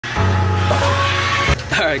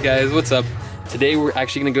Alright guys, what's up? Today we're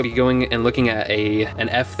actually gonna be going and looking at an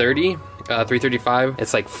F30 335.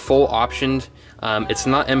 It's like full optioned. It's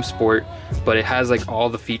not M Sport, but it has like all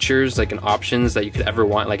the features like and options that you could ever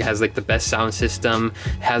want. Like it has like the best sound system,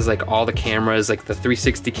 has like all the cameras, like the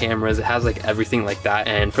 360 cameras. It has like everything like that.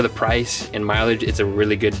 And for the price and mileage, it's a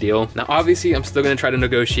really good deal. Now obviously I'm still gonna try to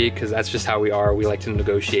negotiate because that's just how we are. We like to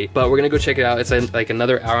negotiate, but we're gonna go check it out. It's like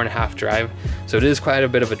another hour and a half drive, so it is quite a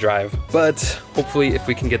bit of a drive, but hopefully if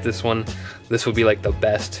we can get this one, this will be like the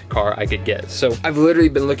best car I could get. So I've literally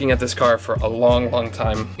been looking at this car for a long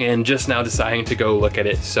time and just now deciding to go look at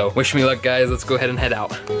it. So wish me luck guys, let's go ahead and head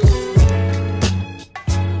out.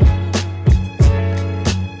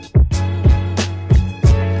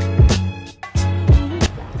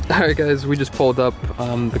 Alright guys, we just pulled up.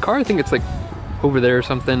 The car, I think it's like over there or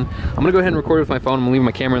something. I'm gonna go ahead and record with my phone. I'm gonna leave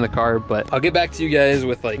my camera in the car, but I'll get back to you guys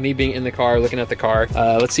with like me being in the car, looking at the car.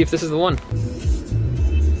 Let's see if this is the one.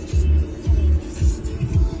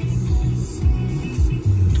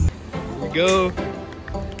 Go.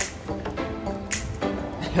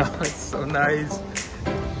 Oh, it's so nice.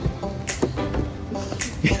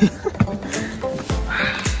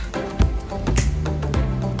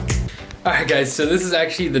 Alright guys, so this is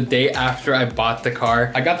actually the day after I bought the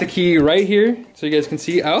car. I got the key right here, so you guys can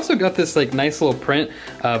see. I also got this like nice little print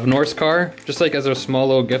of North's car, just like as a small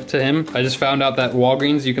little gift to him. I just found out that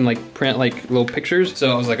Walgreens, you can like print like little pictures.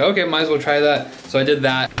 So I was like, okay, might as well try that. So I did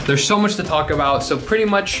that. There's so much to talk about. So pretty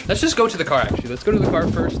much, let's just go to the car actually. Let's go to the car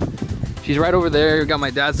first. She's right over there. We got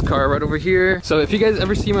my dad's car right over here. So if you guys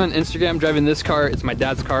ever see me on Instagram driving this car, it's my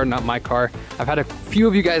dad's car, not my car. I've had a few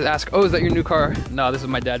of you guys ask, oh, is that your new car? No, this is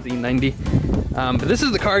my dad's E90. But this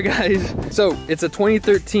is the car, guys. So it's a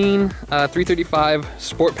 2013 335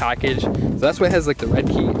 sport package. So that's why it has like the red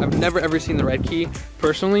key. I've never ever seen the red key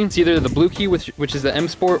personally. It's either the blue key, which is the M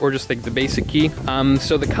Sport, or just like the basic key.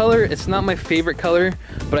 So the color, it's not my favorite color,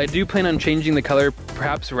 but I do plan on changing the color,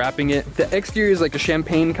 perhaps wrapping it. The exterior is like a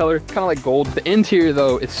champagne color, kind of like gold. The interior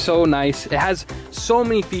though, is so nice. It has so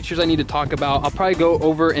many features I need to talk about. I'll probably go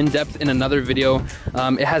over in depth in another video.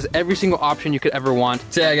 It has every single option you could ever want.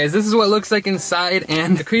 So yeah guys, this is what it looks like inside.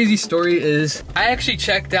 And the crazy story is I actually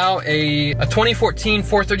checked out a 2014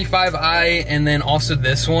 435i and then also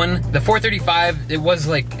this one. The 435,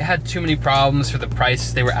 it had too many problems for the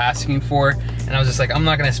price they were asking for, and I was just like, I'm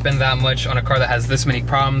not gonna spend that much on a car that has this many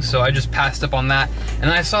problems, so I just passed up on that. And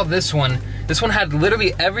then I saw this one. This one had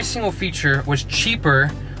literally every single feature, was cheaper.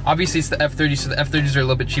 Obviously it's the F30, so the F30s are a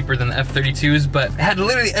little bit cheaper than the F32s, but it had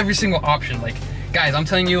literally every single option. Like, guys, I'm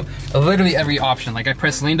telling you, literally every option. Like I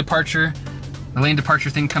press lane departure, the lane departure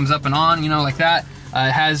thing comes up and on, you know, like that.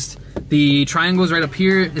 It has the triangles right up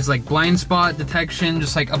here, is like blind spot detection,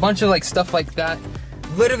 just like a bunch of like stuff like that.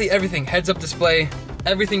 Literally everything, heads up display,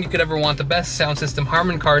 everything you could ever want, the best sound system,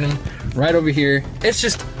 Harman Kardon, right over here. It's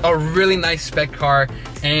just a really nice spec car,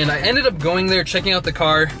 and I ended up going there, checking out the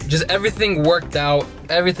car, just everything worked out,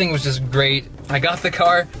 everything was just great. I got the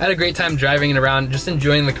car, I had a great time driving it around, just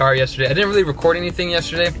enjoying the car yesterday. I didn't really record anything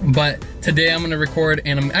yesterday, but today I'm gonna record,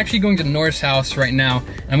 and I'm actually going to North's house right now.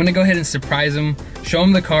 I'm gonna go ahead and surprise him, show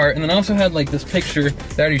him the car, and then I also had like this picture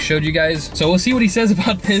that I already showed you guys. So we'll see what he says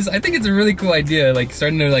about this. I think it's a really cool idea, like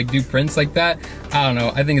starting to like do prints like that. I don't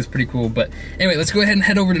know, I think it's pretty cool. But anyway, let's go ahead and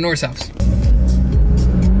head over to North's house.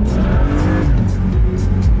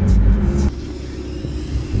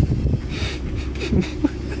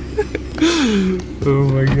 Oh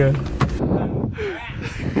my god.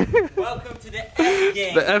 Welcome to the F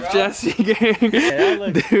gang. The F Jesse gang. Yeah, that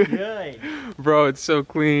looks good. Bro, it's so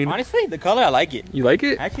clean. Honestly, the color, I like it. You like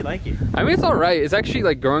it? I actually like it. I mean, it's alright. It's actually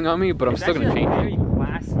like growing on me, but I'm still gonna change it. Very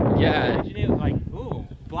classy. Yeah. Imagine it like, ooh,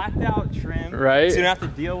 blacked out trim. Right? So you don't have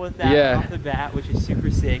to deal with that off the bat, which is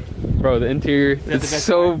super sick. Bro, the interior, it's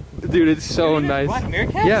so, dude, it's so nice. Black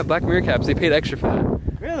mirror caps? Yeah, black mirror caps. They paid extra for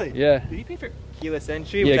that. Really? Yeah. Did you pay for keyless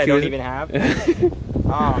entry, which I don't even have?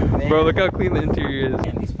 Oh, man. Bro, look how clean the interior is.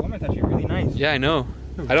 Man, these floor mats actually really nice. Yeah, I know.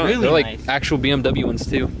 Really they're like nice. actual BMW ones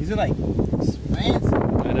too. These are like fancy.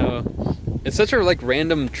 I know. It's such a like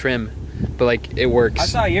random trim, but like it works. I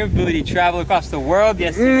saw your booty travel across the world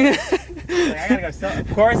yesterday. Like, I gotta go sell.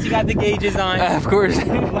 Of course, you got the gauges on. Of course.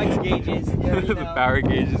 Flex gauges. Yeah, you know. The power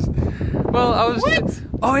gauges. Well, I was. What?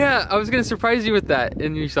 Oh yeah, I was gonna surprise you with that,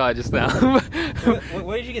 and you saw it just now.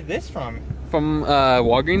 Where did you get this from? From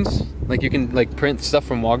Walgreens. Like you can like print stuff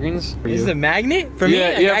from Walgreens. This is a magnet for me.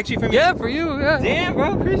 Yeah, Actually for me. Yeah, for you. Yeah. Damn,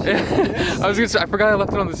 bro, appreciate it. I was gonna say, I forgot I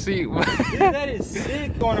left it on the seat. Dude, that is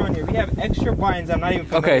sick going on here. We have extra buttons. I'm not even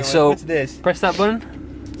familiar Okay, with. so What's this? press that button,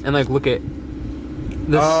 and like look at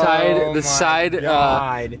the side. The side.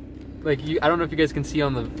 God. like I don't know if you guys can see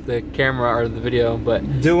on the camera or the video,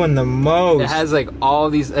 but doing the most. It has like all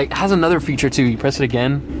these, like, it has another feature too. You press it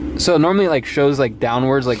again, so it normally like shows like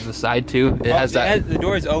downwards, like the side too. It has that. The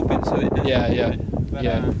door is open, so it does. Yeah.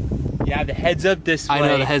 Yeah, the heads-up display. I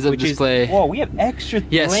know, the heads-up display. Whoa, we have extra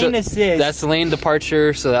lane assist. That's lane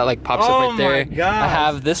departure, so that like pops up right there. Oh my god! I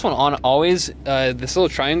have this one on always. This little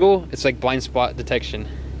triangle, it's like blind spot detection.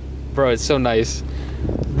 Bro, it's so nice.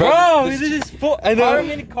 Bro, this is full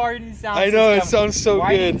Harman Kardon sound. I know, it sounds so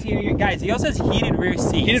good. Interior. Guys, he also has heated rear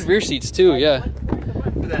seats. Heated rear seats too, yeah.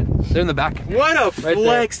 They're in the back. What a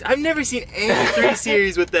flex! I've never seen any 3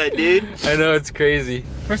 Series with that, dude. I know, it's crazy.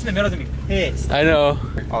 Person in the middle's gonna be pissed. I know.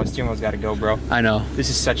 Oh, the steering wheel's gotta go, bro. I know. This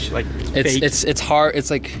is such like it's hard. It's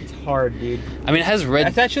like it's hard, dude. I mean, it has red.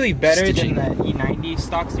 That's actually better stitching. than the E90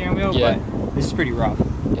 stock steering wheel, Yeah. but this is pretty rough.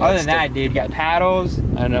 Yeah, Other than that, dude, you got paddles.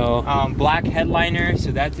 I know. Black headliner,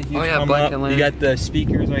 so that's a huge. Oh yeah, black headliner. You got the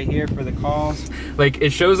speakers right here for the calls. Like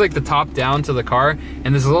it shows like the top down to the car,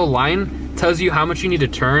 and this little line tells you how much you need to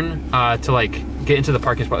turn to like get into the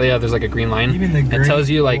parking spot. Yeah, there's like a green line. Even the green. It tells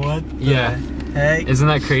you like what the heck? Isn't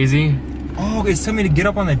that crazy? Oh, it's telling me to get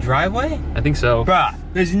up on the driveway? I think so. Bruh,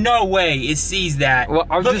 there's no way it sees that. Well,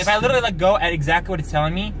 look, if I literally let go at exactly what it's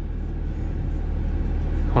telling me.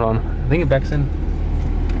 Hold on. I think it backs in.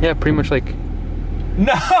 Yeah, pretty much like.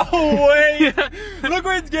 No way! Yeah. Look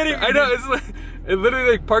where it's getting. I know, it's like, it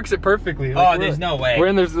literally like parks it perfectly. Like, there's no way. We're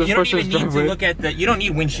in this you don't even need driveway. to look at the. You don't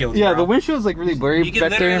need windshields. Yeah, bro. the windshield's like really blurry you can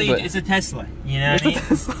back there, but it's a Tesla. You know what I mean?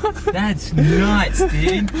 That's nuts,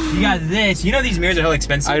 dude. You got this. You know these mirrors are hella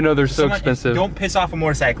expensive. I know, they're so expensive. Don't piss off a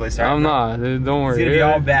motorcyclist. Right? I'm not. Don't worry. It's gonna be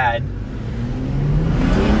all bad.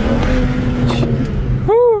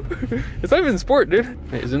 Woo! It's not even Sport,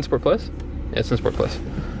 dude. Wait, is it in Sport Plus? Yeah, it's in Sport Plus.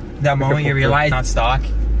 That moment you realize it's not stock.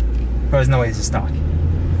 Bro, there's no way this is stock.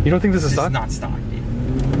 You don't think this is stock? It's not stock, dude.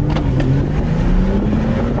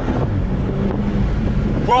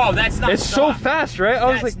 Bro, that's not It's stock. so fast, right? I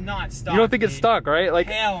was That's like, not stock. you don't think it's dude. stock, right? Like,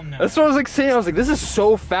 hell no. That's what I was like saying. I was like, this is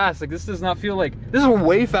so fast. Like, this does not feel like, this is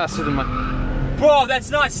way faster than my. Bro,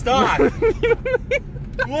 that's not stock.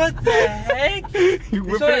 What the heck? This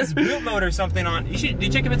one has boot mode or something on. Did you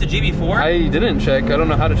check if it's a GB4? I didn't check. I don't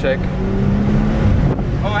know how to check.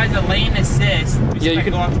 Oh, it has a lane assist. Yeah, you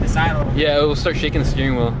can go off to the side a little bit. Yeah, it will start shaking the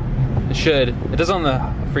steering wheel. It should. It does on the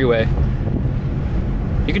freeway.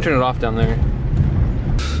 You can turn it off down there.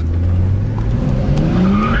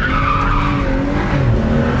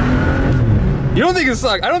 You don't think it's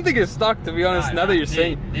stock? I don't think it's stock, to be honest, now that you're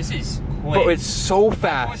saying. This is quick. But it's so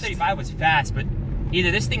fast. 435 was fast, but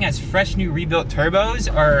either this thing has fresh new rebuilt turbos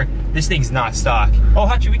or this thing's not stock. Oh,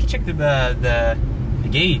 Hachi, we can check the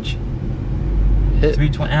gauge.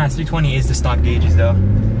 320. 320 is the stock gauges though.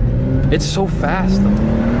 It's so fast though.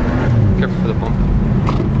 Careful for the bump.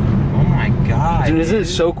 Oh my god. Dude, isn't it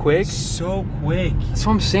so quick? It's so quick. That's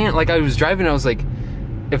what I'm saying. Like, I was driving, I was like,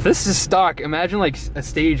 if this is stock, imagine like a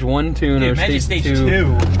stage 1 tune, or imagine stage 2.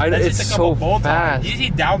 That's it's just a couple so bolt-ons. fast. You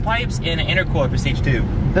need downpipes and an intercooler for stage 2.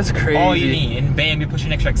 That's crazy. All you need, and bam, you push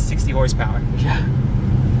an extra like 60 horsepower. Yeah.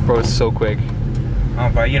 Bro, it's so quick. Oh,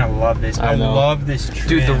 bro, you're gonna love this. I love this trim.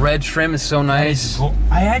 Dude, the red trim is so nice. Cool.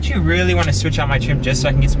 I actually really want to switch out my trim just so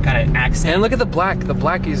I can get some kind of accent. And look at the black. The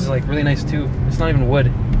black is like really nice too. It's not even wood.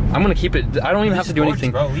 I'm gonna keep it. I don't even have to do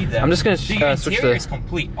anything. Bro, leave that. I'm just gonna switch switch the. Is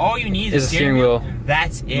complete. All you need is a steering wheel.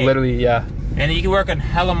 That's it. Literally, yeah. And then you can work on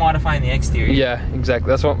hella modifying the exterior. Yeah, exactly.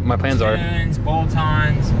 That's what my plans are.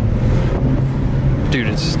 Bolt-ons. Dude,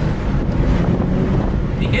 it's.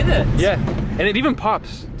 You hear that? Yeah, and it even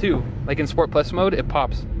pops too. Like in Sport Plus mode, it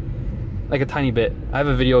pops. Like a tiny bit. I have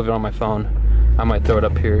a video of it on my phone. I might throw it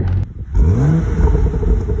up here.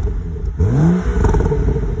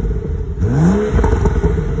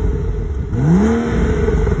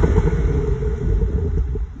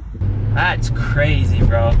 That's crazy,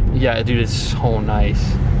 bro. Yeah, dude, it's so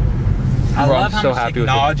nice. I Bro, love I'm how much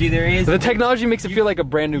technology there is. The technology makes it feel like a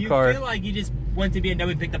brand new car. You feel like you just went to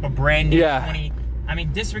BMW and picked up a brand new 20. I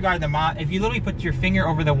mean, disregard the mile. If you literally put your finger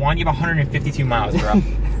over the one, you have 152 miles, bro.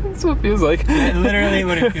 That's what it feels like. That's literally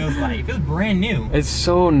what it feels like. It feels brand new. It's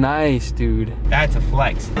so nice, dude. That's a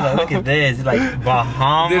flex. Look at this. It's like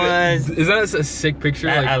Bahamas. Dude, is that a sick picture?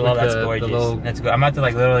 Like, I love that's gorgeous. That's good. I'm about to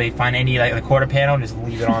like literally find any like the quarter panel and just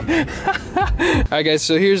leave it on there. Alright guys,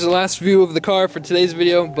 so here's the last view of the car for today's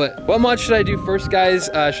video. But what mod should I do first, guys?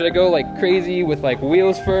 Should I go like crazy with like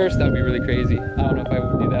wheels first? That would be really crazy. I don't know if I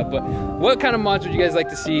would do that, but what kind of mods would you guys like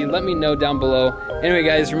to see? Let me know down below. Anyway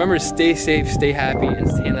guys, remember to stay safe, stay happy, and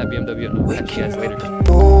stay in that BMW. And I'll catch you guys later.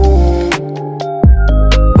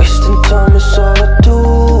 Wasting time is all